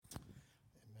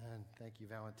Thank you,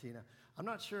 Valentina. I'm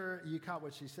not sure you caught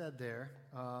what she said there,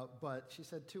 but she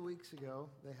said 2 weeks ago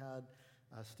they had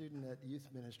a student at youth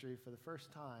ministry for the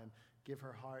first time give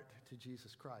her heart to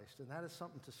Jesus Christ. And that is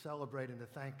something to celebrate and to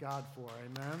thank God for.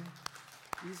 Amen?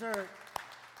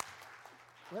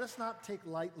 Let us not take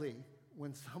lightly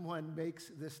when someone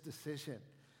makes this decision,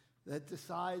 that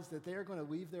decides that they are going to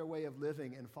leave their way of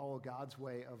living and follow God's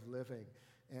way of living.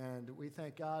 And we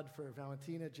thank God for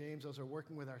Valentina, James, those are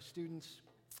working with our students,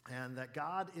 and that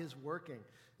God is working,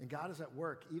 and God is at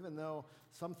work. Even though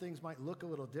some things might look a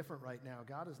little different right now,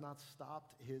 God has not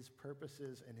stopped his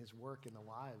purposes and his work in the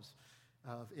lives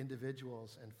of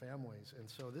individuals and families. And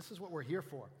so this is what we're here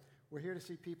for. We're here to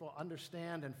see people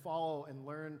understand and follow and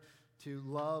learn to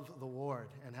love the Lord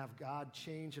and have God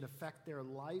change and affect their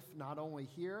life, not only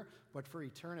here, but for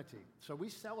eternity. So we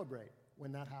celebrate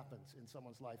when that happens in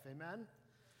someone's life. Amen?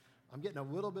 I'm getting a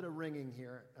little bit of ringing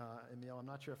here, Emil. I'm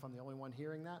not sure if I'm the only one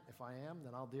hearing that. If I am,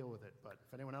 then I'll deal with it. But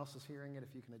if anyone else is hearing it,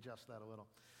 if you can adjust that a little.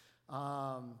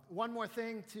 One more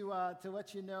thing to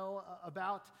let you know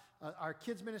about our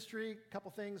kids ministry. A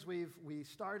couple things. We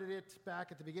started it back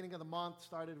at the beginning of the month,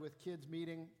 started with kids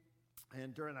meeting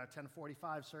and during our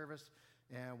 10:45 service.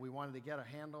 And we wanted to get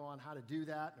a handle on how to do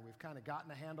that, and we've kind of gotten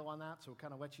a handle on that, so we'll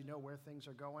kind of let you know where things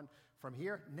are going from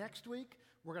here. Next week,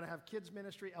 we're going to have kids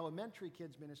ministry, elementary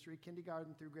kids ministry,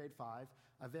 kindergarten through grade 5,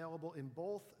 available in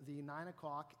both the 9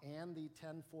 o'clock and the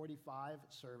 10:45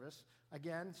 service.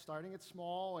 Again, starting it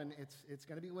small, and it's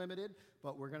going to be limited,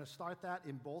 but we're going to start that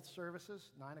in both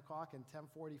services, 9 o'clock and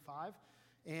 10:45.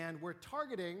 And we're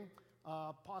targeting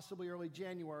possibly early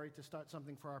January to start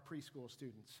something for our preschool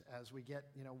students. As we get,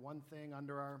 one thing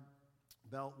under our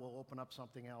belt, we'll open up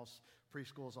something else.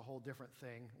 Preschool is a whole different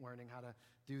thing, learning how to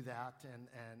do that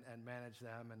and manage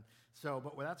them. And so,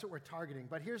 but that's what we're targeting.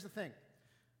 But here's the thing.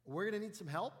 We're going to need some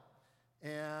help.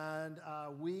 And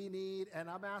and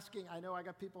I'm asking, I know I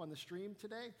got people on the stream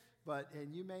today,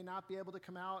 and you may not be able to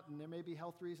come out, and there may be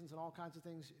health reasons and all kinds of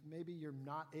things. Maybe you're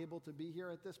not able to be here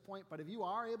at this point, but if you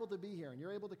are able to be here and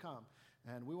you're able to come,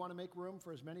 and we want to make room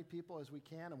for as many people as we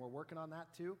can, and we're working on that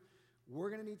too, we're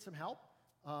going to need some help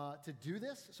to do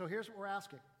this. So here's what we're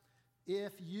asking.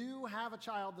 If you have a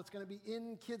child that's going to be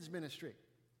in kids ministry,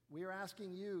 we are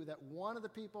asking you that one of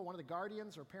the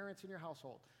guardians or parents in your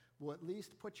household, will at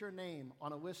least put your name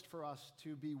on a list for us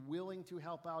to be willing to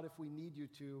help out if we need you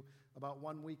to about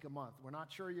 1 week a month. We're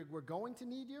not sure we're going to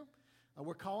need you.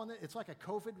 We're calling it's like a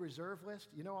COVID reserve list.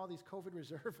 You know all these COVID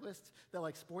reserve lists that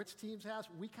like sports teams has?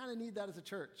 We kind of need that as a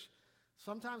church.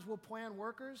 Sometimes we'll plan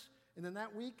workers, and then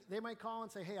that week they might call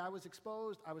and say, hey, I was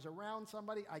exposed, I was around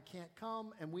somebody, I can't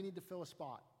come, and we need to fill a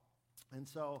spot. And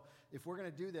so if we're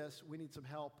going to do this, we need some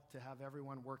help to have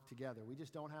everyone work together. We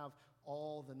just don't have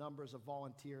all the numbers of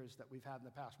volunteers that we've had in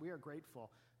the past. We are grateful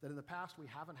that in the past we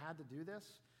haven't had to do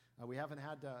this. We haven't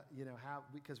had to,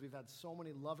 because we've had so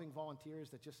many loving volunteers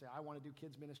that just say, I want to do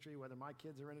kids ministry, whether my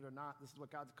kids are in it or not. This is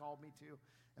what God's called me to,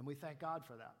 and we thank God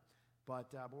for that.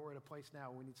 But we're at a place now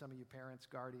where we need some of you parents,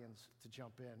 guardians to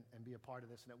jump in and be a part of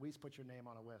this and at least put your name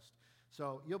on a list.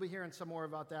 So you'll be hearing some more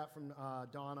about that from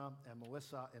Donna and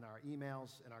Melissa in our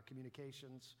emails and our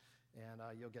communications, and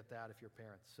you'll get that if you're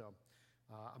parents. So,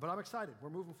 but I'm excited. We're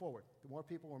moving forward. The more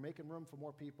people, we're making room for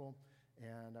more people,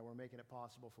 and we're making it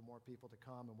possible for more people to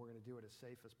come, and we're going to do it as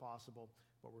safe as possible,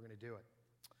 but we're going to do it.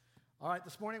 All right,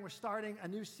 this morning we're starting a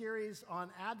new series on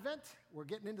Advent. We're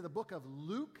getting into the book of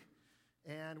Luke.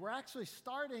 And we're actually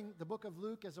starting the book of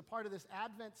Luke as a part of this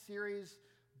Advent series,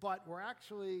 but we're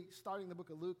actually starting the book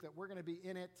of Luke that we're going to be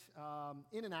in it,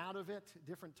 in and out of it,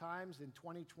 different times in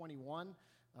 2021.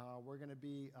 We're going to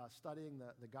be studying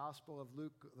the Gospel of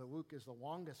Luke. Luke is the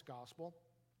longest Gospel,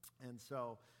 and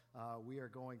so we are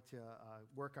going to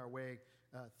work our way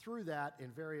through that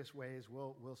in various ways.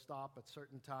 We'll stop at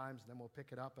certain times, and then we'll pick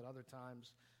it up at other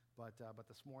times, but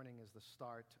this morning is the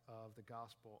start of the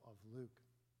Gospel of Luke.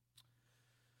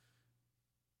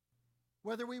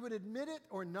 Whether we would admit it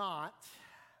or not,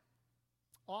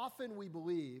 often we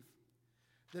believe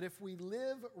that if we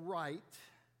live right,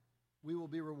 we will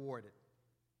be rewarded.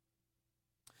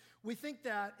 We think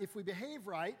that if we behave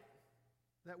right,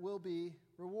 that we'll be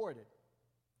rewarded.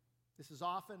 This is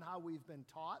often how we've been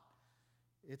taught.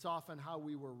 It's often how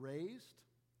we were raised.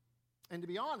 And to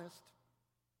be honest,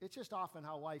 it's just often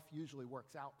how life usually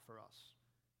works out for us.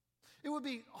 It would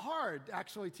be hard,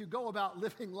 actually, to go about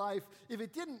living life if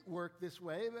it didn't work this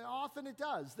way, but often it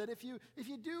does. That if you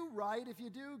do right, if you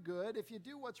do good, if you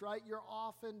do what's right, you'll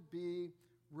often be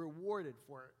rewarded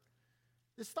for it.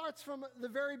 This starts from the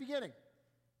very beginning.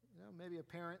 Maybe a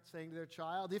parent saying to their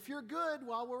child, if you're good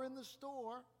while we're in the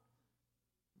store,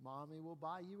 Mommy will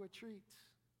buy you a treat.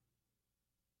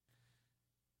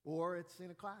 Or it's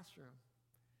in a classroom.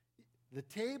 The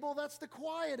table that's the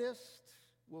quietest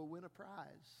will win a prize.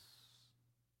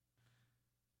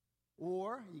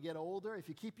 Or you get older, if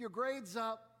you keep your grades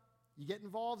up, you get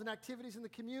involved in activities in the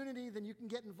community, then you can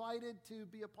get invited to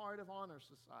be a part of honor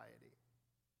society.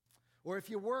 Or if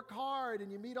you work hard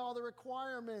and you meet all the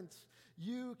requirements,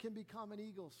 you can become an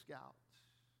Eagle Scout.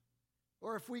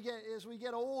 Or as we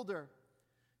get older,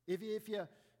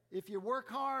 if you work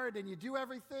hard and you do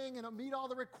everything and meet all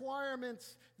the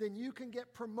requirements, then you can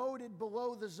get promoted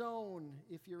below the zone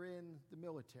if you're in the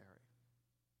military.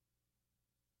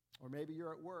 Or maybe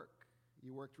you're at work.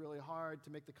 You worked really hard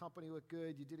to make the company look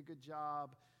good. You did a good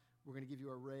job. We're going to give you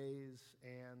a raise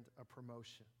and a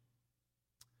promotion.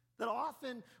 That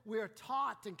often we are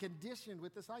taught and conditioned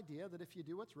with this idea that if you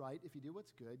do what's right, if you do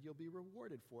what's good, you'll be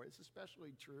rewarded for it. It's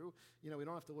especially true. We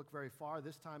don't have to look very far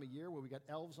this time of year where we got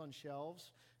elves on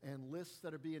shelves and lists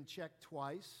that are being checked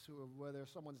twice, whether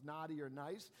someone's naughty or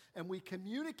nice. And we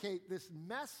communicate this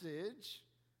message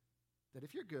that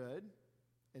if you're good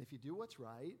and if you do what's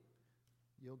right,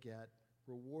 you'll get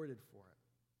rewarded for it.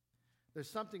 There's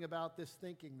something about this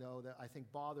thinking, though, that I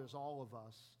think bothers all of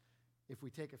us if we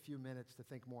take a few minutes to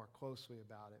think more closely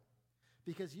about it.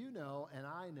 Because you know and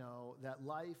I know that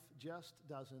life just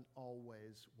doesn't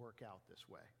always work out this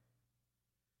way.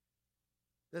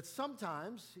 That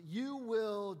sometimes you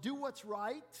will do what's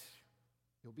right,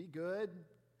 you'll be good,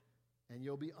 and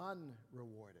you'll be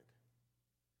unrewarded.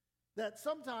 That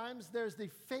sometimes there's the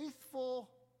faithful,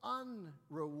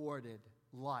 unrewarded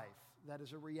life that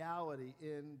is a reality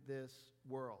in this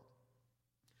world.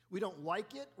 We don't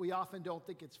like it. We often don't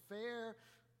think it's fair.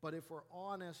 But if we're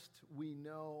honest, we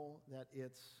know that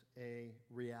it's a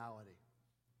reality.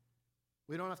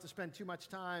 We don't have to spend too much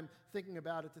time thinking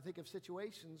about it to think of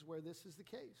situations where this is the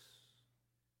case.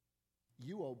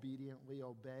 You obediently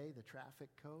obey the traffic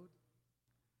code.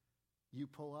 You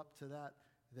pull up to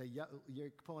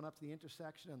you're pulling up to the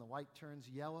intersection and the light turns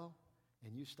yellow.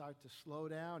 And you start to slow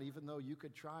down, even though you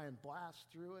could try and blast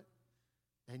through it.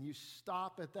 And you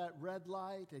stop at that red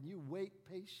light, and you wait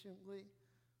patiently.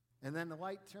 And then the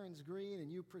light turns green,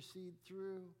 and you proceed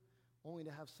through, only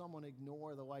to have someone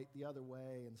ignore the light the other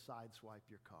way and sideswipe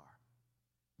your car.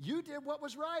 You did what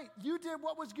was right. You did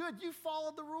what was good. You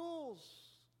followed the rules.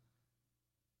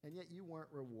 And yet you weren't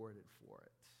rewarded for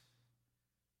it.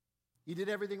 You did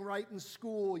everything right in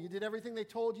school. You did everything they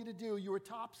told you to do. You were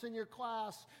tops in your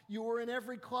class. You were in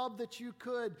every club that you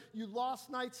could. You lost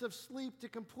nights of sleep to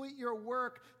complete your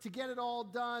work, to get it all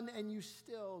done, and you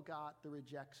still got the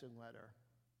rejection letter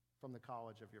from the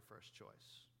college of your first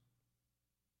choice.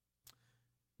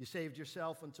 You saved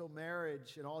yourself until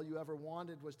marriage, and all you ever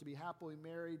wanted was to be happily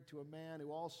married to a man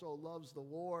who also loves the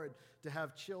Lord, to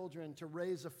have children, to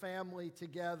raise a family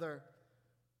together.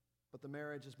 But the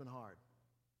marriage has been hard.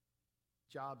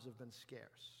 Jobs have been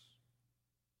scarce,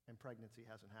 and pregnancy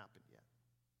hasn't happened yet.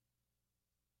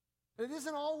 But it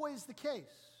isn't always the case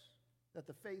that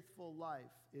the faithful life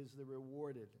is the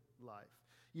rewarded life.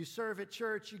 You serve at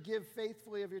church, you give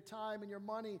faithfully of your time and your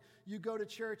money, you go to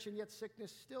church, and yet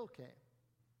sickness still came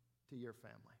to your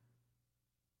family.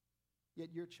 Yet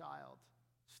your child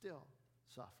still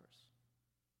suffers.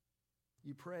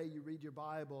 You pray, you read your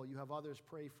Bible, you have others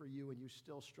pray for you, and you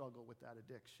still struggle with that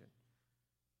addiction.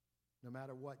 No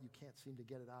matter what, you can't seem to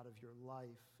get it out of your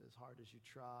life as hard as you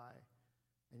try,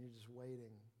 and you're just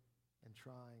waiting and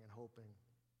trying and hoping.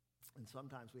 And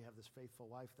sometimes we have this faithful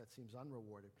life that seems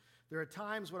unrewarded. There are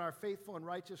times when our faithful and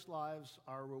righteous lives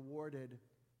are rewarded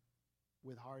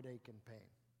with heartache and pain.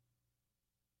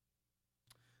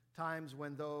 Times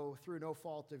when, though through no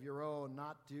fault of your own,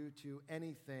 not due to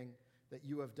anything that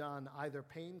you have done, either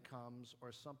pain comes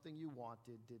or something you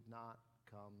wanted did not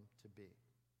come to be.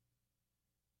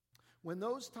 When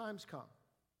those times come,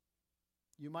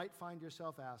 you might find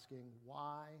yourself asking,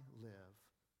 why live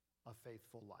a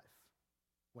faithful life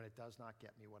when it does not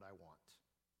get me what I want?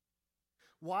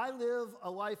 Why live a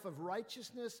life of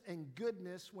righteousness and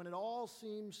goodness when it all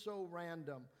seems so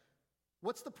random?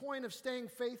 What's the point of staying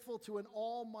faithful to an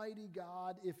almighty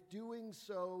God if doing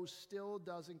so still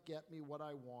doesn't get me what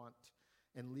I want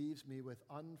and leaves me with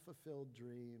unfulfilled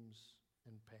dreams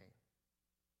and pain?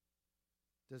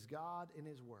 Does God in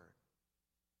His Word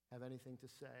have anything to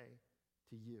say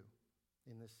to you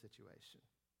in this situation?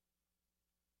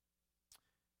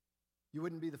 You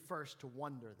wouldn't be the first to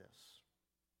wonder this.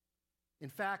 In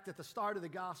fact, at the start of the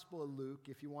Gospel of Luke,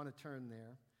 if you want to turn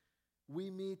there,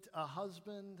 we meet a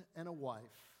husband and a wife,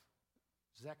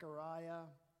 Zechariah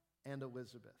and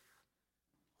Elizabeth,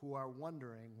 who are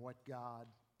wondering what God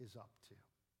is up to.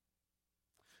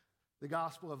 The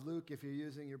Gospel of Luke, if you're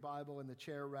using your Bible in the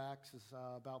chair racks, is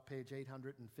about page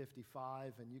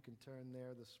 855, and you can turn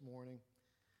there this morning.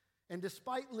 And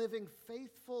despite living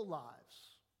faithful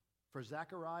lives for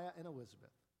Zechariah and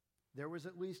Elizabeth, there was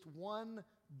at least one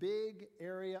big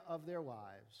area of their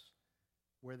lives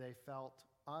where they felt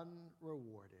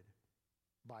unrewarded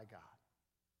by God.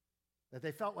 That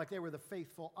they felt like they were the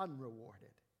faithful unrewarded.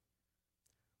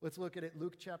 Let's look at it,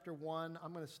 Luke chapter 1.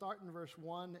 I'm going to start in verse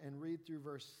 1 and read through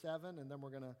verse 7, and then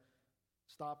we're going to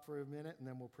stop for a minute, and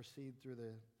then we'll proceed through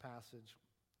the passage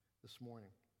this morning.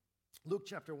 Luke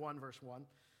chapter 1, verse 1.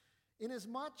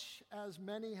 Inasmuch as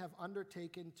many have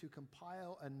undertaken to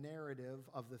compile a narrative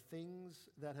of the things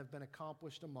that have been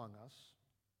accomplished among us,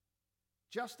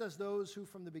 just as those who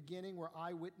from the beginning were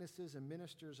eyewitnesses and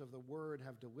ministers of the word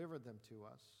have delivered them to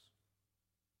us,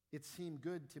 it seemed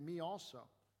good to me also,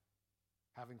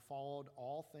 having followed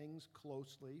all things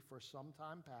closely for some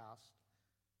time past,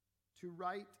 to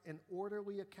write an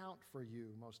orderly account for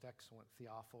you, most excellent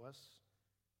Theophilus,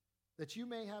 that you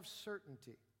may have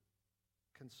certainty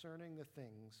concerning the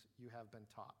things you have been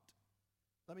taught.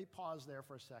 Let me pause there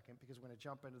for a second because we're going to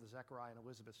jump into the Zechariah and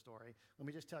Elizabeth story. Let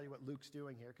me just tell you what Luke's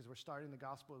doing here because we're starting the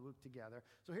Gospel of Luke together.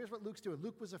 So here's what Luke's doing.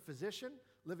 Luke was a physician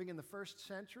living in the first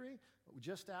century,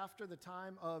 just after the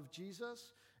time of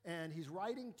Jesus, and he's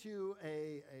writing to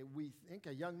we think,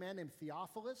 a young man named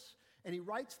Theophilus, and he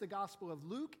writes the Gospel of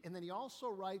Luke, and then he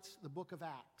also writes the book of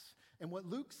Acts. And what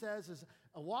Luke says is,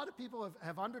 a lot of people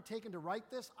have undertaken to write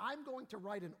this. I'm going to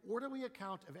write an orderly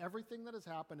account of everything that has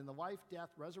happened in the life, death,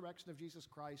 resurrection of Jesus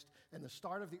Christ, and the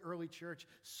start of the early church,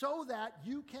 so that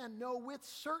you can know with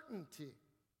certainty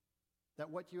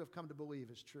that what you have come to believe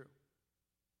is true.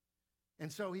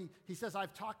 And so he says,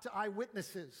 I've talked to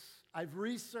eyewitnesses. I've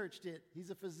researched it. He's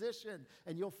a physician.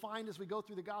 And you'll find as we go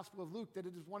through the Gospel of Luke that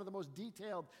it is one of the most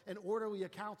detailed and orderly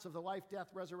accounts of the life, death,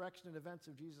 resurrection, and events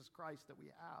of Jesus Christ that we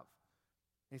have.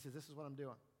 And he says, this is what I'm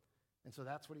doing. And so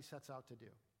that's what he sets out to do.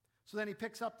 So then he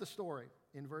picks up the story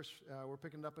in we're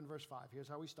picking it up in verse 5. Here's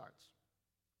how he starts.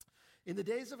 In the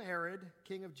days of Herod,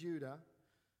 king of Judah,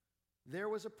 there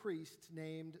was a priest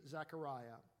named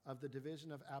Zechariah of the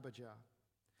division of Abijah.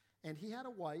 And he had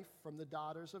a wife from the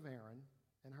daughters of Aaron,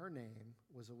 and her name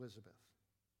was Elizabeth.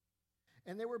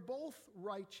 And they were both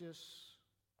righteous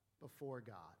before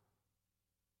God,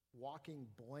 walking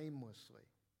blamelessly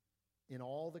in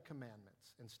all the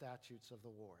commandments and statutes of the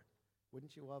Lord.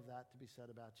 Wouldn't you love that to be said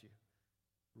about you?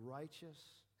 Righteous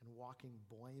and walking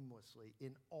blamelessly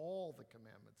in all the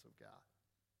commandments of God.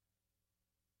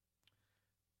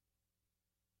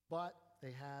 But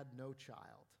they had no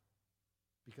child,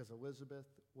 because Elizabeth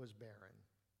was barren,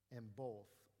 and both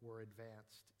were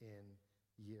advanced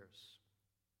in years.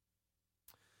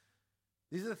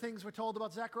 These are the things we're told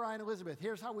about Zechariah and Elizabeth.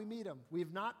 Here's how we meet them.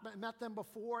 We've not met them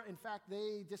before. In fact,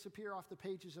 they disappear off the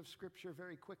pages of Scripture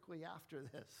very quickly after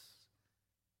this.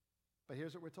 But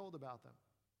here's what we're told about them.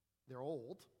 They're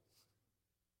old,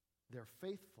 they're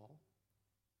faithful,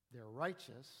 they're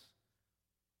righteous,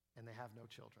 and they have no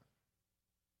children.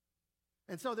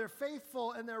 And so they're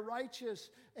faithful and they're righteous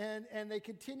and they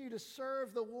continue to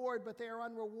serve the Lord, but they are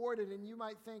unrewarded. And you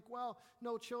might think, well,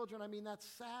 no children, I mean, that's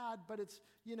sad, but it's,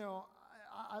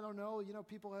 I don't know,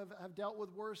 people have dealt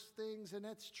with worse things, and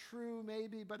that's true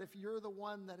maybe, but if you're the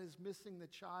one that is missing the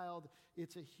child,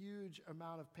 it's a huge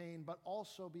amount of pain. But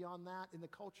also beyond that, in the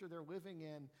culture they're living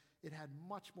in, it had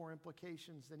much more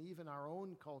implications than even our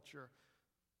own culture.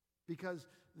 Because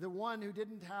the one who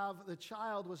didn't have the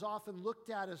child was often looked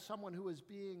at as someone who was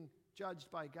being judged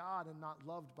by God and not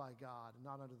loved by God, and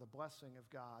not under the blessing of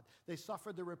God. They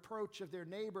suffered the reproach of their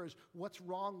neighbors. What's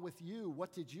wrong with you?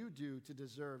 What did you do to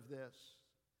deserve this?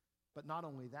 But not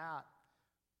only that,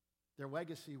 their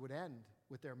legacy would end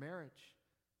with their marriage.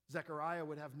 Zechariah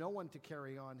would have no one to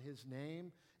carry on his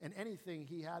name, and anything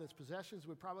he had as possessions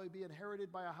would probably be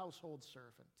inherited by a household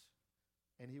servant,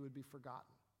 and he would be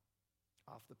forgotten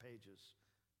off the pages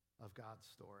of God's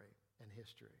story and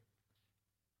history.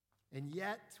 And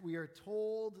yet we are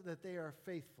told that they are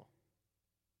faithful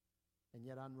and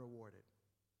yet unrewarded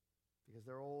because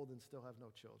they're old and still have no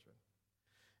children.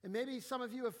 And maybe some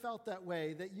of you have felt that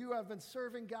way, that you have been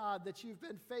serving God, that you've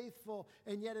been faithful,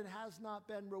 and yet it has not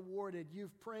been rewarded.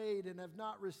 You've prayed and have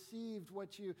not received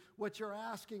what you're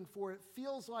asking for. It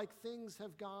feels like things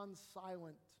have gone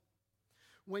silent.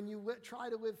 When you try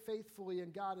to live faithfully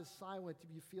and God is silent,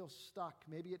 you feel stuck.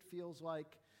 Maybe it feels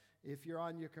like if you're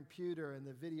on your computer and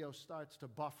the video starts to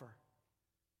buffer.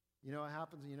 You know what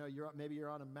happens? Maybe you're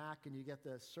on a Mac and you get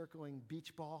the circling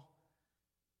beach ball.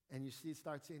 And you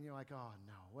start seeing, you're like, oh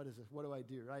no, what is this? What do I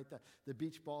do, right? The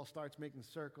beach ball starts making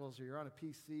circles, or you're on a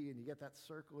PC and you get that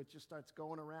circle, it just starts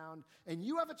going around. And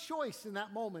you have a choice in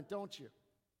that moment, don't you?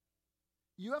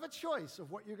 You have a choice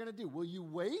of what you're going to do. Will you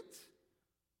wait,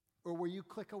 or will you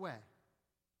click away?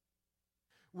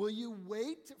 Will you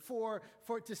wait for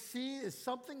to see, is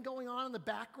something going on in the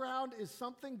background? Is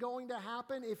something going to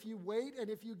happen if you wait and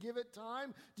if you give it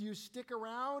time? Do you stick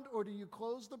around, or do you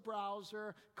close the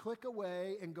browser, click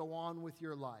away, and go on with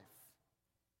your life?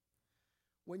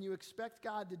 When you expect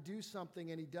God to do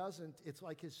something and he doesn't, it's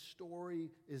like his story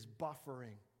is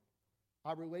buffering.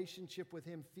 Our relationship with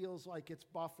him feels like it's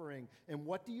buffering. And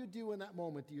what do you do in that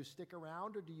moment? Do you stick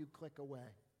around, or do you click away?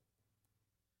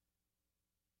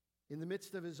 In the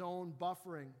midst of his own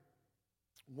buffering,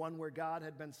 one where God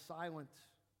had been silent,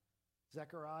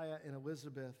 Zechariah and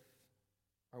Elizabeth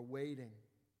are waiting.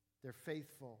 They're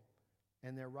faithful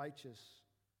and they're righteous.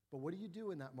 But what do you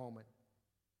do in that moment?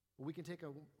 Well, we can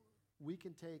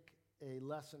take a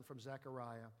lesson from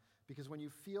Zechariah, because when you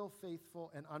feel faithful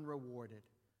and unrewarded,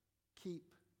 keep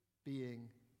being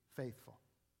faithful.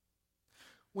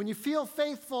 When you feel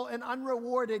faithful and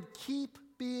unrewarded, keep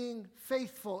being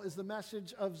faithful is the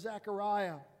message of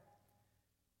Zechariah.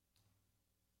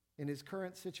 In his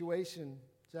current situation,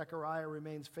 Zechariah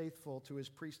remains faithful to his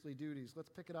priestly duties. Let's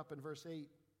pick it up in verse 8.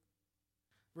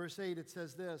 Verse 8, it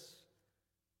says this: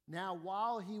 Now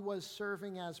while he was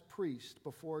serving as priest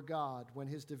before God, when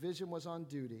his division was on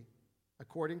duty,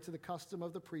 according to the custom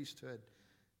of the priesthood,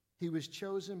 he was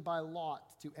chosen by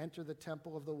lot to enter the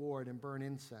temple of the Lord and burn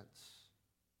incense.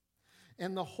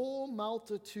 And the whole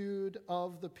multitude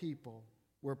of the people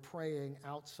were praying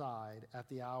outside at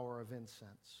the hour of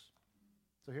incense.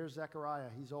 So here's Zechariah.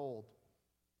 He's old.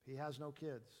 He has no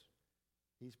kids.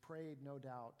 He's prayed, no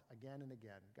doubt, again and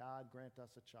again, God, grant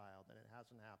us a child, and it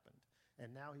hasn't happened.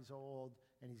 And now he's old,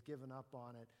 and he's given up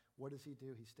on it. What does he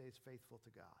do? He stays faithful to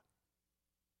God.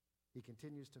 He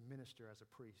continues to minister as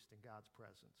a priest in God's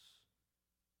presence.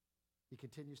 He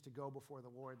continues to go before the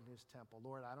Lord in his temple.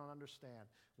 Lord, I don't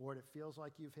understand. Lord, it feels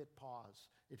like you've hit pause.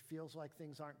 It feels like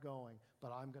things aren't going,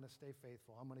 but I'm going to stay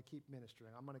faithful. I'm going to keep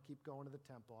ministering. I'm going to keep going to the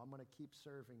temple. I'm going to keep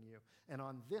serving you. And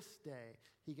on this day,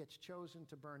 he gets chosen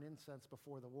to burn incense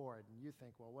before the Lord. And you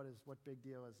think, well, what big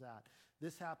deal is that?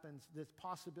 This happens, this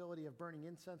possibility of burning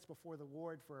incense before the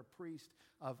Lord for a priest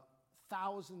of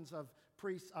thousands of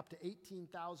priests, up to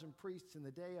 18,000 priests in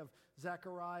the day of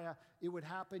Zechariah. It would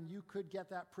happen. You could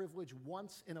get that privilege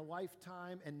once in a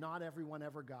lifetime, and not everyone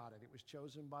ever got it. It was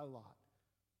chosen by lot.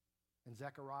 And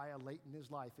Zechariah, late in his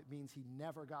life, it means he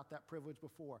never got that privilege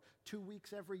before. 2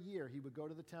 weeks every year, he would go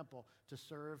to the temple to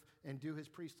serve and do his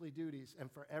priestly duties.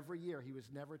 And for every year, he was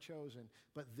never chosen.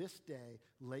 But this day,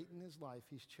 late in his life,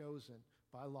 he's chosen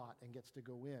by lot and gets to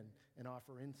go in and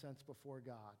offer incense before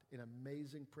God. An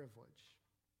amazing privilege.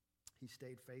 He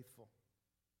stayed faithful.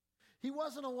 He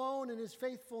wasn't alone in his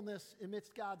faithfulness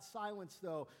amidst God's silence,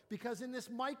 though, because in this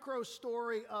micro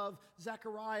story of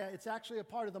Zechariah, it's actually a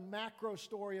part of the macro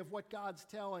story of what God's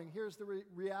telling. Here's the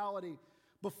reality.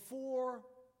 Before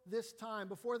this time,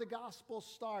 before the gospel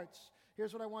starts,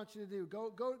 here's what I want you to do.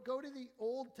 Go to the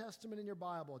Old Testament in your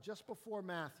Bible, just before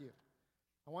Matthew.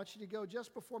 I want you to go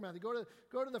just before Matthew. Go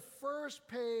to the first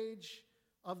page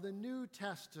of the New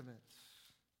Testament.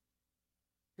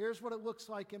 Here's what it looks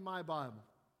like in my Bible.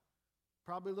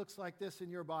 Probably looks like this in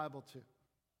your Bible too.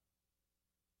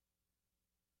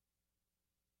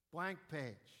 Blank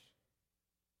page.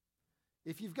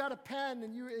 If you've got a pen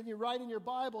and you write in your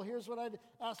Bible, here's what I'd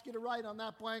ask you to write on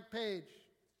that blank page.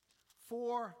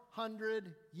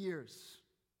 400 years.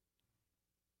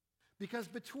 Because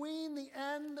between the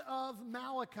end of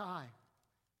Malachi,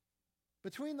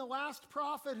 between the last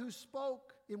prophet who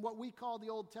spoke in what we call the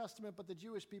Old Testament, but the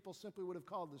Jewish people simply would have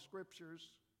called the Scriptures,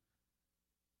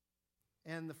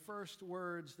 and the first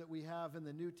words that we have in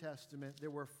the New Testament,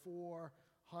 there were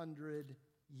 400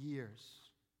 years.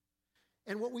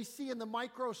 And what we see in the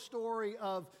micro story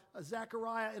of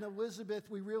Zechariah and Elizabeth,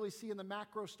 we really see in the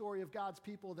macro story of God's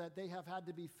people that they have had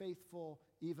to be faithful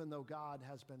even though God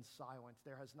has been silent.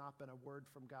 There has not been a word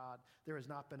from God. There has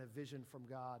not been a vision from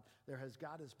God.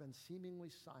 God has been seemingly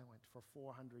silent for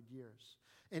 400 years.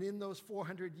 And in those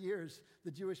 400 years,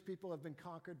 the Jewish people have been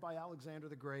conquered by Alexander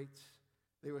the Great.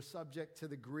 They were subject to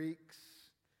the Greeks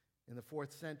in the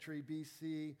 4th century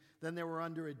BC. Then they were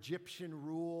under Egyptian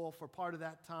rule for part of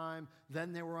that time.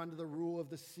 Then they were under the rule of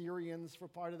the Syrians for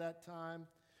part of that time.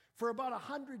 For about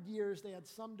 100 years, they had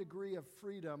some degree of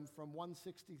freedom from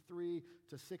 163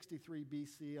 to 63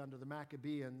 BC under the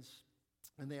Maccabees.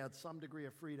 and they had some degree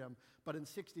of freedom. But in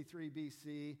 63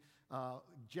 BC,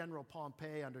 General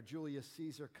Pompey under Julius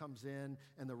Caesar comes in,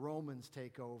 and the Romans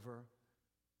take over.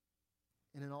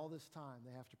 And in all this time,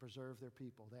 they have to preserve their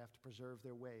people. They have to preserve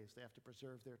their ways. They have to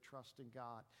preserve their trust in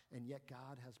God. And yet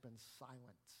God has been silent.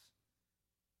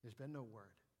 There's been no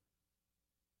word.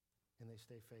 And they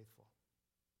stay faithful.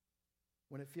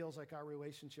 When it feels like our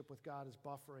relationship with God is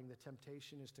buffering, the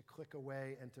temptation is to click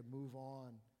away and to move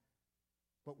on.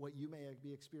 But what you may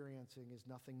be experiencing is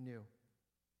nothing new.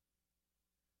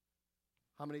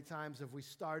 How many times have we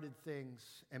started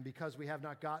things, and because we have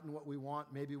not gotten what we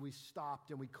want, maybe we stopped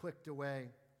and we clicked away?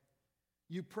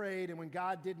 You prayed, and when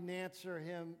God didn't answer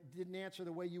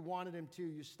the way you wanted him to,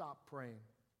 you stopped praying.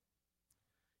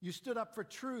 You stood up for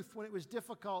truth when it was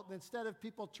difficult, and instead of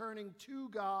people turning to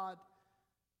God,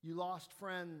 you lost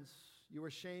friends. You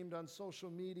were shamed on social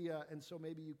media, and so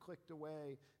maybe you clicked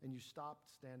away and you stopped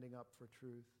standing up for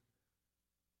truth.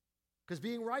 Because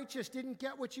being righteous didn't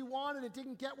get what you wanted. It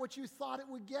didn't get what you thought it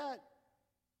would get.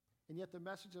 And yet the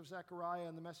message of Zechariah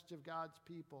and the message of God's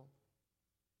people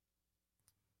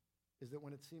is that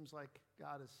when it seems like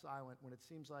God is silent, when it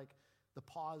seems like the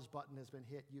pause button has been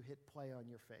hit, you hit play on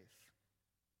your faith.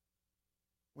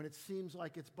 When it seems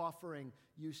like it's buffering,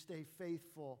 you stay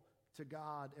faithful to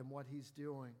God and what he's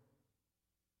doing.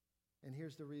 And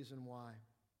here's the reason why.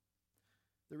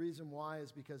 The reason why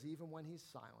is because even when he's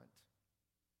silent,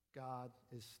 God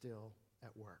is still at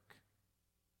work.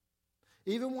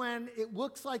 Even when it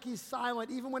looks like he's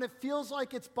silent, even when it feels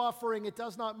like it's buffering, it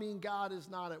does not mean God is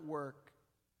not at work.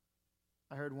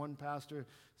 I heard one pastor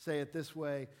say it this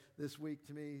way this week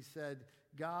to me. He said,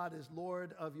 God is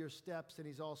Lord of your steps, and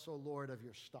he's also Lord of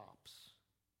your stops.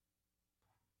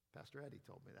 Pastor Eddie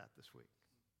told me that this week.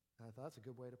 And I thought that's a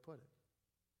good way to put it.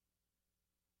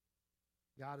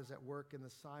 God is at work in the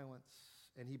silence,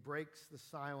 and he breaks the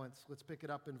silence. Let's pick it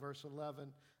up in verse 11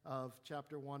 of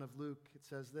chapter 1 of Luke. It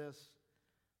says this,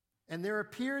 and there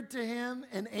appeared to him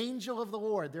an angel of the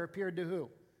Lord. There appeared to who?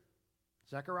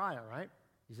 Zechariah, right?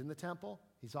 He's in the temple.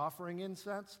 He's offering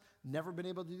incense. Never been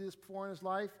able to do this before in his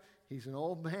life. He's an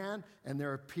old man, and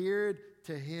there appeared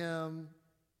to him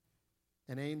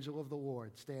an angel of the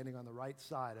Lord standing on the right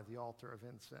side of the altar of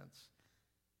incense.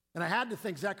 And I had to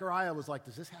think Zechariah was like,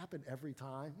 does this happen every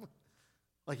time?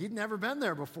 Like he'd never been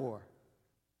there before.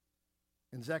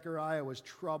 And Zechariah was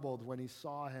troubled when he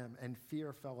saw him, and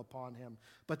fear fell upon him.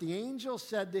 But the angel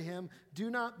said to him, do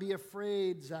not be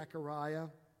afraid, Zechariah,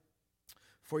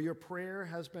 for your prayer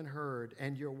has been heard,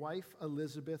 and your wife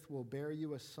Elizabeth will bear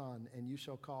you a son, and you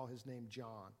shall call his name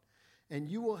John. And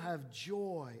you will have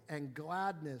joy and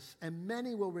gladness, and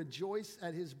many will rejoice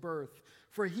at his birth.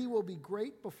 For he will be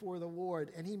great before the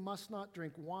Lord, and he must not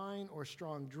drink wine or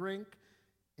strong drink,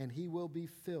 and he will be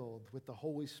filled with the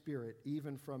Holy Spirit,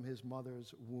 even from his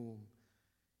mother's womb.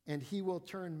 And he will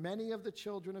turn many of the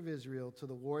children of Israel to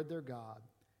the Lord their God,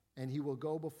 and he will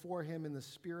go before him in the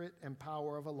spirit and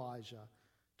power of Elijah,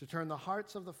 to turn the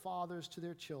hearts of the fathers to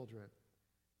their children,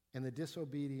 and the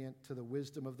disobedient to the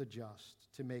wisdom of the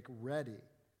just, to make ready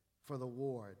for the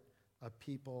Lord a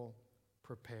people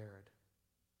prepared.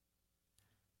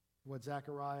 What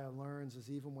Zechariah learns is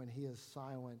even when he is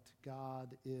silent,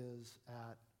 God is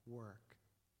at work.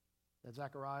 That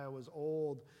Zechariah was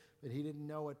old, but he didn't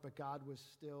know it, but God was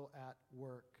still at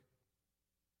work.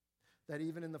 That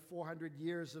even in the 400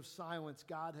 years of silence,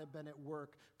 God had been at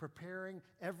work preparing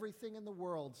everything in the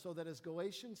world so that, as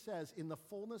Galatians says, in the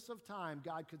fullness of time,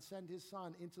 God could send his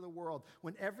son into the world.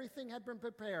 When everything had been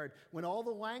prepared, when all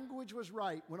the language was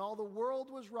right, when all the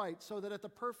world was right, so that at the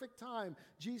perfect time,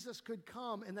 Jesus could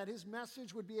come and that his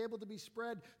message would be able to be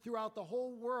spread throughout the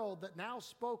whole world that now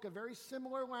spoke a very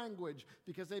similar language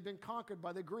because they'd been conquered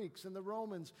by the Greeks and the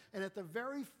Romans. And at the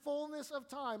very fullness of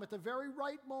time, at the very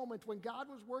right moment when God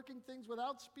was working things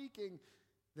without speaking,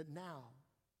 that now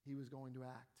he was going to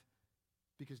act.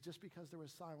 Because just because there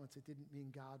was silence, it didn't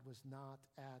mean God was not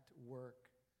at work.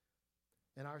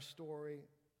 And our story,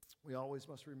 we always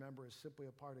must remember, is simply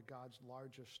a part of God's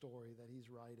larger story that he's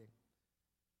writing.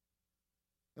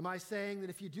 Am I saying that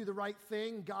if you do the right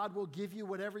thing, God will give you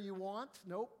whatever you want?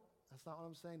 Nope, that's not what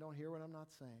I'm saying. Don't hear what I'm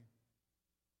not saying.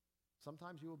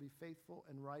 Sometimes you will be faithful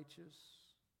and righteous,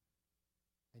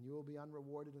 and you will be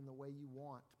unrewarded in the way you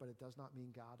want, but it does not mean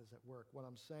God is at work. What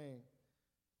I'm saying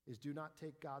is, do not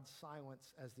take God's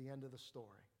silence as the end of the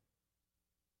story.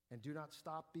 And do not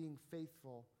stop being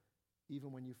faithful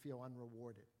even when you feel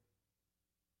unrewarded.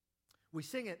 We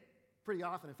sing it pretty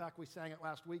often. In fact, we sang it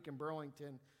last week in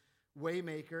Burlington.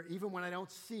 Waymaker, even when I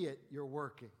don't see it, you're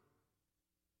working.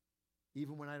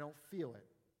 Even when I don't feel it,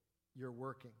 you're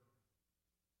working.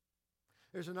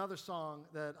 There's another song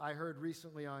that I heard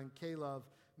recently on K-Love.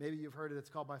 Maybe you've heard it. It's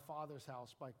called My Father's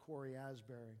House by Corey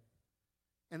Asbury.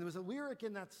 And there was a lyric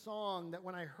in that song that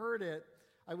when I heard it,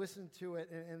 I listened to it,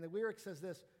 and the lyric says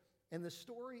this, "And the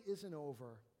story isn't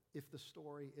over if the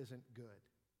story isn't good."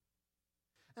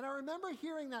 And I remember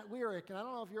hearing that lyric, and I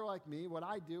don't know if you're like me, what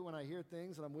I do when I hear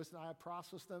things and I'm listening, I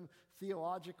process them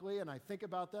theologically, and I think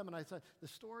about them, and I say, the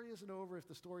story isn't over if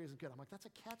the story isn't good. I'm like, that's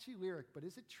a catchy lyric, but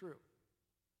is it true?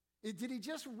 Did he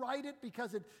just write it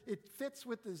because it fits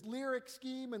with his lyric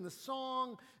scheme and the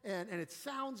song, and it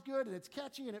sounds good, and it's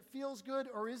catchy, and it feels good,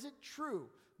 or is it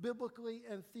true, biblically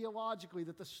and theologically,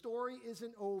 that the story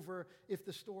isn't over if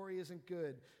the story isn't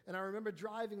good? And I remember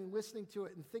driving and listening to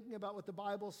it and thinking about what the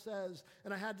Bible says,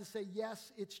 and I had to say,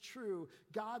 yes, it's true.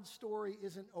 God's story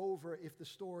isn't over if the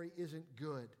story isn't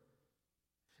good.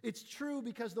 It's true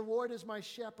because the Lord is my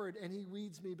shepherd, and he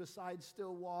leads me beside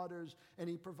still waters, and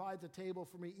he provides a table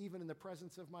for me even in the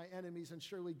presence of my enemies, and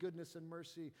surely goodness and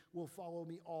mercy will follow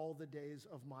me all the days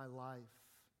of my life.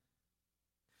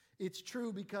 It's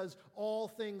true because all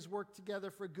things work together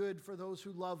for good for those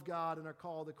who love God and are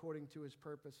called according to his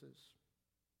purposes.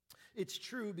 It's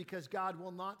true because God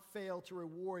will not fail to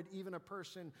reward even a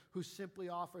person who simply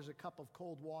offers a cup of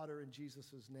cold water in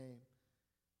Jesus' name.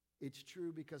 It's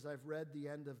true because I've read the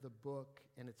end of the book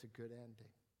and it's a good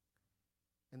ending.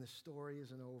 And the story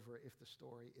isn't over if the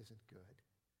story isn't good.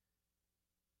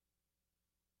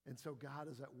 And so God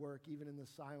is at work even in the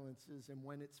silences, and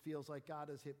when it feels like God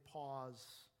has hit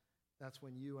pause, that's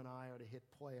when you and I are to hit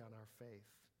play on our faith.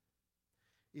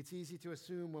 It's easy to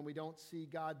assume when we don't see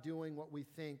God doing what we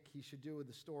think he should do when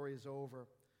the story is over.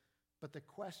 But the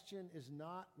question is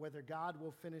not whether God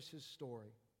will finish his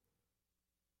story.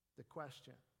 The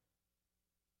question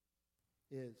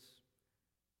is,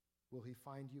 will he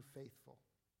find you faithful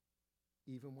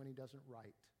even when he doesn't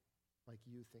write like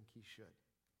you think he should?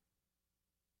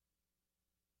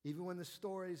 Even when the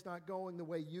story's not going the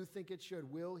way you think it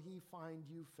should, will he find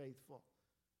you faithful?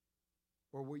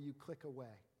 Or will you click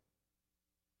away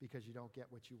because you don't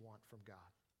get what you want from God?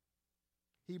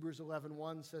 Hebrews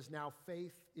 11:1 says, "Now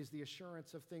faith is the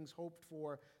assurance of things hoped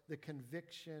for, the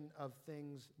conviction of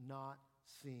things not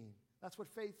seen." That's what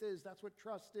faith is. That's what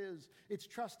trust is. It's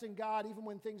trusting God even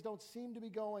when things don't seem to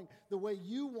be going the way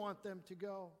you want them to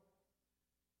go.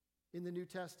 In the New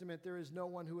Testament, there is no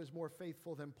one who is more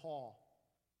faithful than Paul.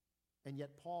 And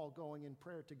yet Paul, going in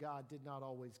prayer to God, did not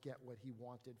always get what he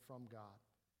wanted from God.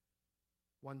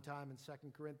 One time in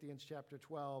 2 Corinthians chapter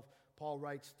 12, Paul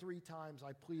writes, 3 times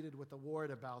I pleaded with the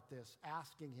Lord about this,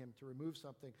 asking him to remove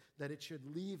something, that it should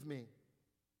leave me.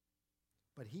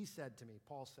 But he said to me,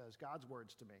 Paul says, God's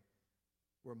words to me,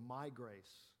 where my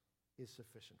grace is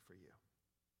sufficient for you,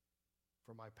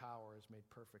 for my power is made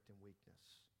perfect in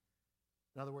weakness.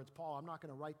 In other words, Paul, I'm not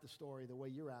going to write the story the way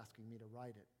you're asking me to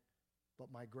write it,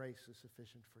 but my grace is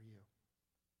sufficient for you.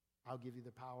 I'll give you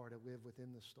the power to live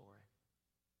within the story.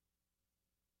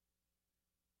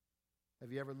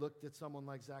 Have you ever looked at someone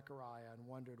like Zechariah and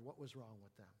wondered what was wrong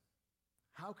with them?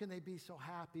 How can they be so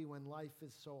happy when life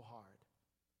is so hard?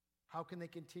 How can they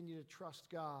continue to trust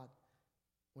God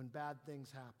when bad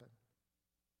things happen?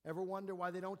 Ever wonder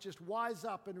why they don't just wise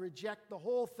up and reject the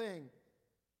whole thing?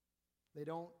 They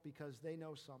don't, because they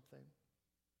know something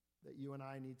that you and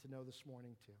I need to know this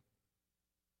morning too.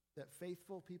 That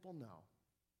faithful people know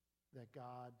that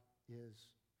God is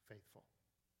faithful.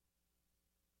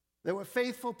 That what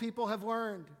faithful people have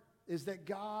learned is that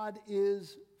God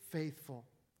is faithful.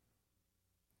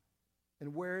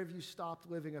 And where have you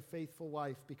stopped living a faithful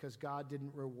life because God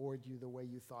didn't reward you the way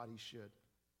you thought he should?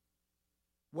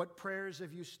 What prayers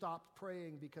have you stopped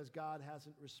praying because God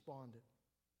hasn't responded?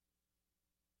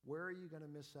 Where are you going to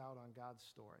miss out on God's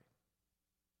story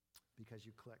because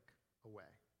you click away?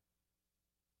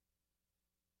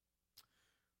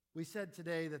 We said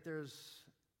today that there's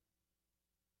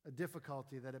a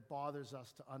difficulty that it bothers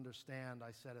us to understand,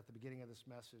 I said at the beginning of this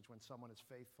message, when someone is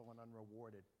faithful and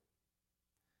unrewarded.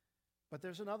 But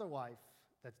there's another life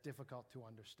that's difficult to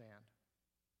understand.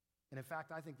 And in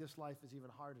fact, I think this life is even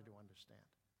harder to understand.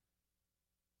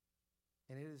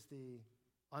 And it is the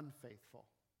unfaithful,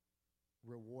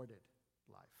 rewarded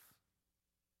life.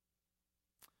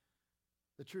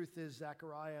 The truth is,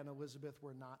 Zechariah and Elizabeth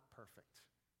were not perfect.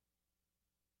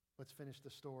 Let's finish the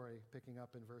story, picking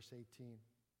up in verse 18.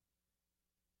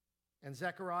 And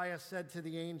Zechariah said to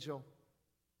the angel,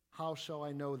 "How shall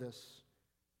I know this?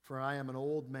 For I am an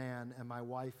old man, and my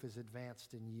wife is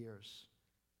advanced in years."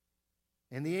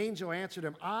 And the angel answered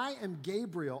him, I am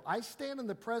Gabriel. I stand in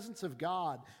the presence of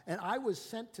God, and I was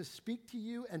sent to speak to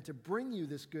you and to bring you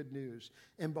this good news.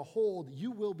 And behold,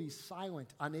 you will be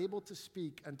silent, unable to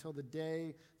speak until the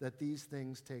day that these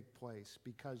things take place,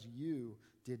 because you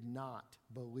did not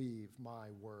believe my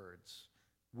words,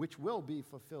 which will be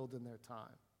fulfilled in their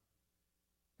time.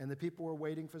 And the people were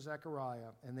waiting for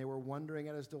Zechariah, and they were wondering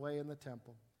at his delay in the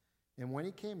temple. And when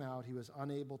he came out, he was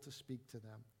unable to speak to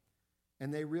them.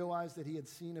 And they realized that he had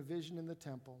seen a vision in the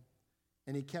temple,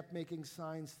 and he kept making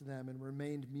signs to them and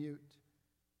remained mute.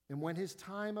 And when his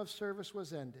time of service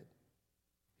was ended,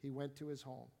 he went to his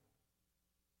home.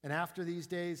 And after these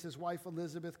days, his wife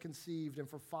Elizabeth conceived, and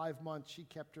for 5 months she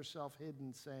kept herself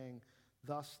hidden, saying,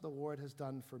 Thus the Lord has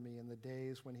done for me in the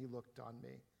days when he looked on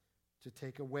me, to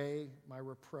take away my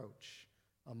reproach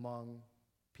among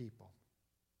people.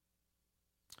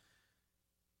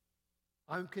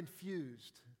 I'm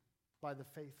confused by the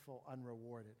faithful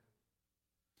unrewarded.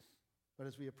 But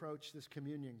as we approach this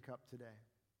communion cup today,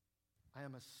 I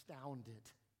am astounded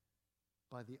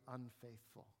by the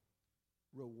unfaithful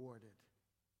rewarded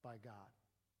by God.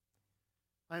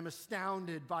 I am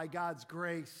astounded by God's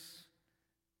grace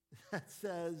that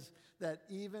says that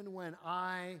even when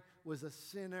I was a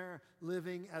sinner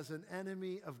living as an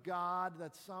enemy of God,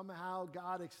 that somehow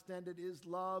God extended his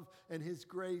love and his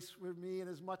grace with me. And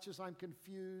as much as I'm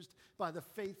confused by the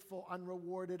faithful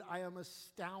unrewarded, I am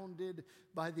astounded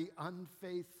by the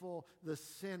unfaithful, the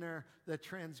sinner, the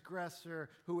transgressor,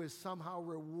 who is somehow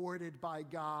rewarded by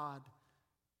God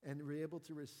and be able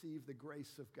to receive the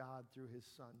grace of God through his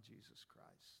Son, Jesus Christ.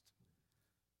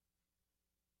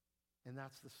 And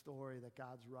that's the story that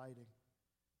God's writing.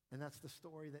 And that's the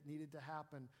story that needed to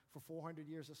happen. For 400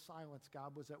 years of silence,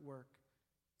 God was at work.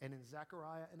 And in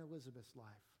Zechariah and Elizabeth's life,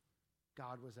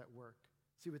 God was at work.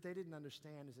 See, what they didn't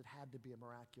understand is it had to be a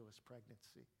miraculous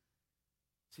pregnancy.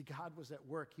 See, God was at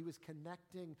work. He was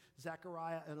connecting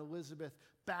Zechariah and Elizabeth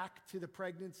back to the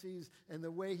pregnancies and the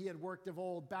way he had worked of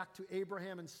old, back to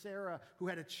Abraham and Sarah, who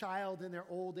had a child in their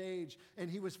old age. And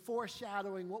he was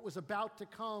foreshadowing what was about to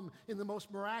come in the most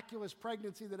miraculous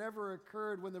pregnancy that ever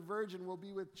occurred, when the virgin will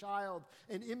be with child.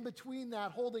 And in between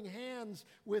that, holding hands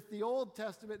with the Old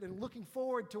Testament and looking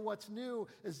forward to what's new,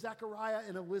 is Zechariah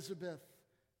and Elizabeth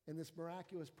and this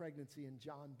miraculous pregnancy and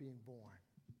John being born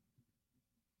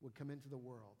would come into the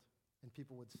world, and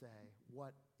people would say,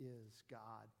 what is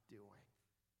God doing?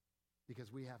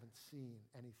 Because we haven't seen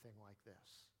anything like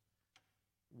this.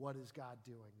 What is God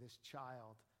doing? This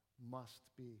child must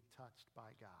be touched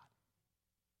by God.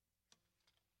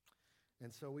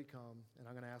 And so we come, and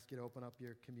I'm going to ask you to open up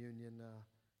your communion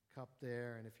cup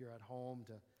there, and if you're at home,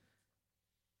 to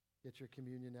get your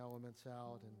communion elements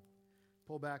out and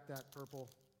pull back that purple,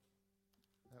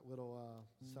 that little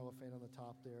cellophane on the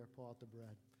top there, pull out the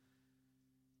bread.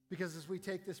 Because as we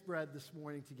take this bread this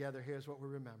morning together, here's what we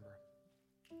remember.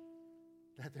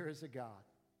 That there is a God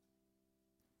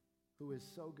who is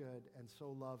so good and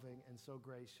so loving and so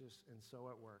gracious and so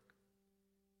at work,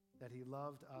 that he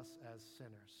loved us as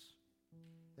sinners,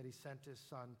 that he sent his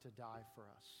Son to die for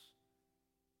us,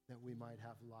 that we might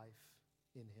have life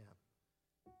in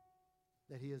him,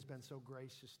 that he has been so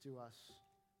gracious to us,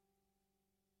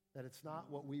 that it's not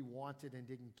what we wanted and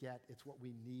didn't get, it's what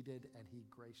we needed and he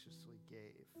graciously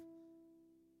gave,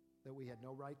 that we had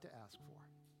no right to ask for,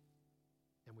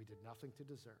 and we did nothing to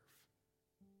deserve,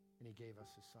 and he gave us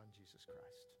his Son, Jesus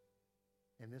Christ.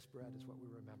 And this bread is what we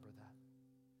remember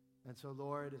that. And so,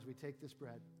 Lord, as we take this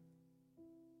bread,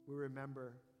 we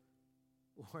remember,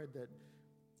 Lord, that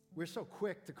we're so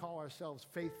quick to call ourselves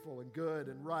faithful and good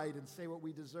and right and say what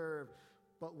we deserve.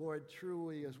 But Lord,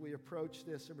 truly, as we approach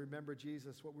this and remember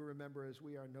Jesus, what we remember is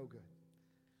we are no good.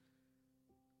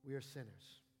 We are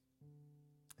sinners,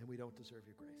 and we don't deserve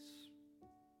your grace.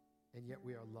 And yet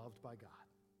we are loved by God,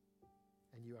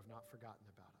 and you have not forgotten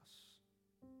about us.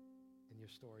 And your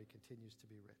story continues to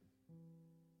be written.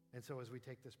 And so as we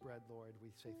take this bread, Lord,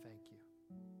 we say thank you.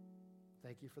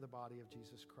 Thank you for the body of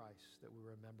Jesus Christ that we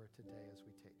remember today as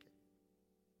we take it.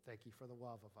 Thank you for the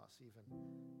love of us, even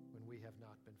when we have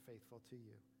not been faithful to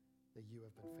you, that you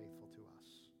have been faithful to us.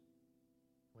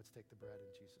 Let's take the bread in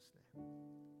Jesus' name.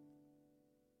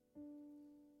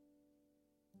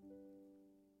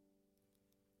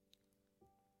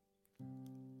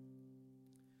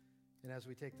 And as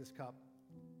we take this cup,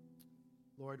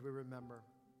 Lord, we remember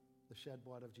the shed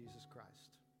blood of Jesus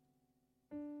Christ,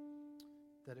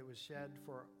 that it was shed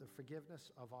for the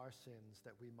forgiveness of our sins,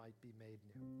 that we might be made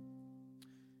new.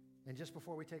 And just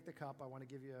before we take the cup, I want to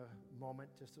give you a moment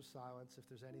just of silence. If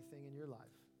there's anything in your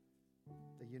life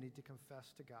that you need to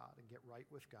confess to God and get right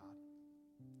with God,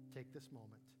 take this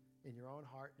moment in your own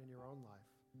heart and in your own life,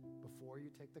 before you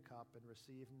take the cup and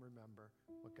receive and remember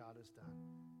what God has done,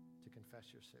 to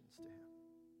confess your sins to him.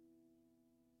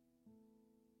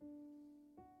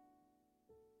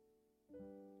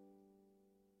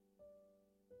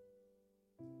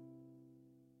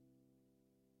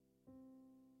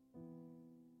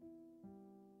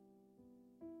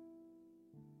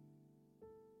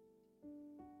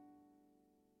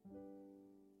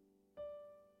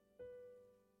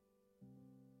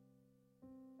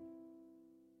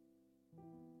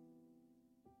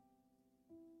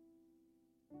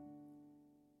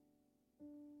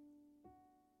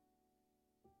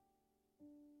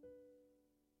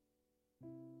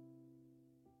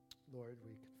 Lord,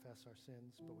 we confess our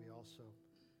sins, but we also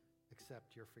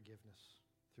accept your forgiveness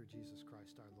through Jesus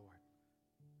Christ our Lord,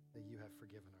 that you have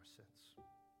forgiven our sins.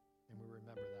 And we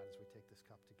remember that as we take this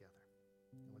cup together.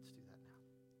 And let's do that now.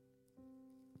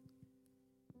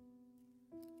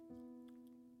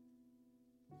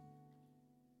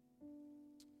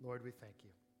 Lord, we thank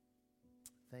you.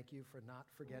 Thank you for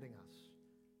not forgetting us.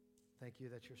 Thank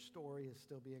you that your story is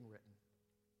still being written,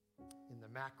 in the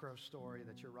macro story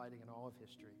that you're writing in all of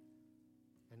history,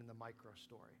 and in the micro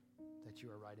story that you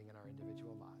are writing in our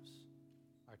individual lives.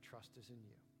 Our trust is in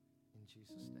you. In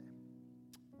Jesus' name,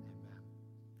 amen.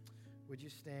 Would you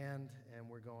stand, and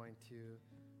we're going to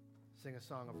sing a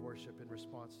song of worship in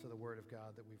response to the word of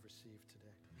God that we've received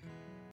today.